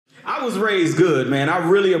I was raised good, man. I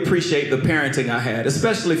really appreciate the parenting I had,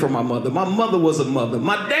 especially from my mother. My mother was a mother.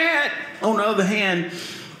 My dad, on the other hand,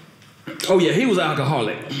 oh yeah, he was an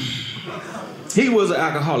alcoholic. He was an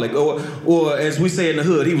alcoholic, or as we say in the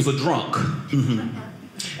hood, he was a drunk.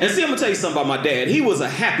 And see, I'm gonna tell you something about my dad. He was a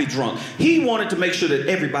happy drunk. He wanted to make sure that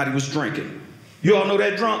everybody was drinking. You all know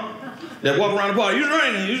that drunk? That walk around the party, you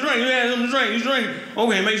drinking, you had something to drink, you drinking.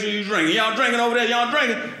 Okay, make sure you drinking. Y'all drinking over there, y'all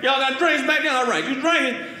drinking. Y'all got drinks back there, all right, you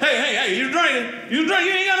drinking. Hey, you drinking, you ain't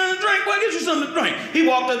got nothing to drink, boy, get you something to drink. He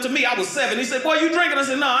walked up to me, I was 7, he said, boy, you drinking? I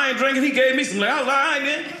said, no, I ain't drinking. He gave me some, I was like, all right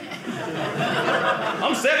then.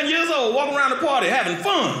 I'm 7 years old, walking around the party, having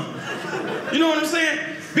fun. You know what I'm saying?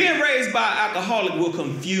 Being raised by an alcoholic will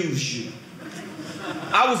confuse you.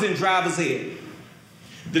 I was in driver's ed.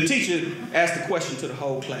 The teacher asked a question to the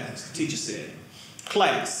whole class. The teacher said,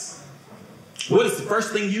 class, what is the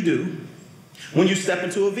first thing you do when you step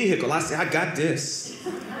into a vehicle? I said, I got this.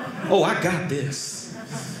 Oh, I got this.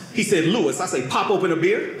 He said, Lewis. I say, pop open a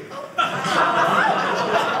beer.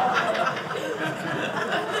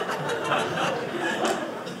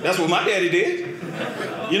 That's what my daddy did,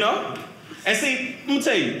 you know? And see, I'm gonna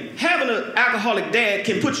tell you, having an alcoholic dad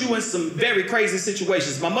can put you in some very crazy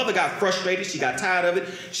situations. My mother got frustrated, she got tired of it.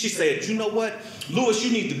 She said, you know what, Lewis, you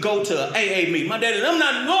need to go to an AA meeting. My daddy, I'm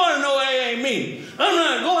not going to no AA meeting. I'm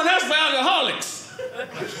not going, that's for alcoholics.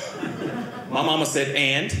 My mama said,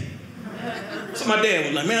 and? So my dad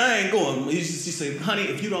was like, man, I ain't going. She said, honey,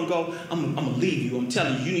 if you don't go, I'm gonna leave you. I'm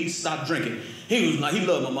telling you, you need to stop drinking. He was like, he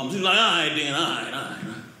loved my mama. He was like, all right then, all right.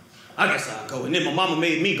 I guess I'll go. And then my mama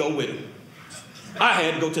made me go with him. I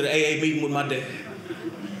had to go to the AA meeting with my dad.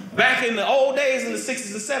 Back in the old days, in the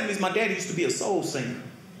 60s and 70s, my daddy used to be a soul singer.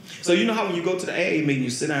 So you know how when you go to the AA meeting, you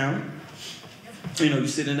sit down, you know, you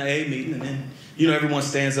sit in the AA meeting, and then, you know, everyone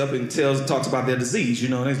stands up and talks about their disease, you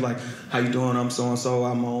know, and it's like, how you doing? I'm so-and-so,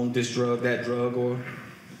 I'm on this drug, that drug, or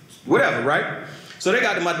whatever, right? So they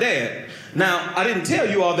got to my dad. Now, I didn't tell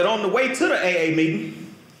you all that on the way to the AA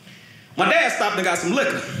meeting, my dad stopped and got some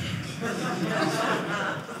liquor.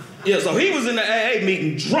 Yeah, so he was in the AA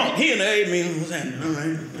meeting drunk. He in the AA meeting was saying, all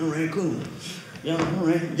right, cool. Y'all, all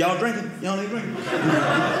right. Y'all drinking? Y'all ain't drinking?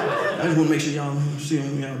 I just want to make sure y'all see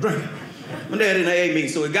y'all drinking. My dad in the AA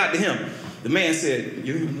meeting, so it got to him. The man said,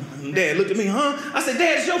 Dad looked at me, huh? I said,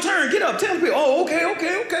 Dad, it's your turn. Get up. Tell me. Oh, okay.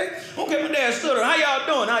 Okay, my dad stood there. How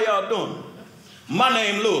y'all doing? My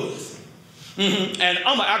name Lewis. And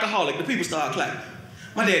I'm an alcoholic. The people started clapping.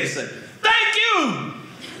 My daddy said, thank you.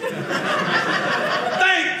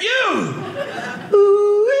 Thank you.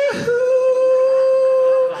 Ooh,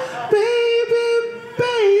 baby.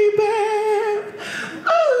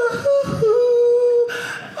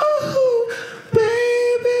 Ooh,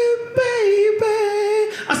 baby.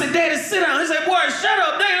 I said, Daddy, sit down. He said, boy, shut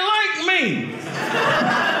up. They like me.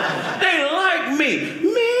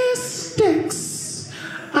 Mistakes.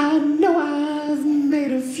 I know I've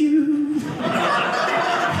made a few.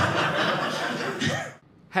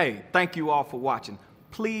 Hey, thank you all for watching.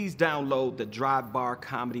 Please download the Drive Bar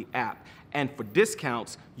Comedy app. And for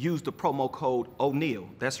discounts, use the promo code O'Neal.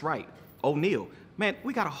 That's right, O'Neal. Man,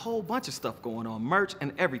 we got a whole bunch of stuff going on, merch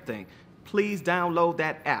and everything. Please download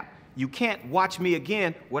that app. You can't watch me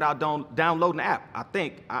again without downloading the app, I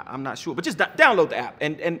think. I'm not sure, but just download the app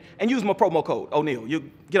and use my promo code O'Neal. You'll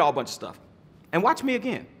get a whole bunch of stuff. And watch me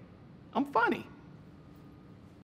again. I'm funny.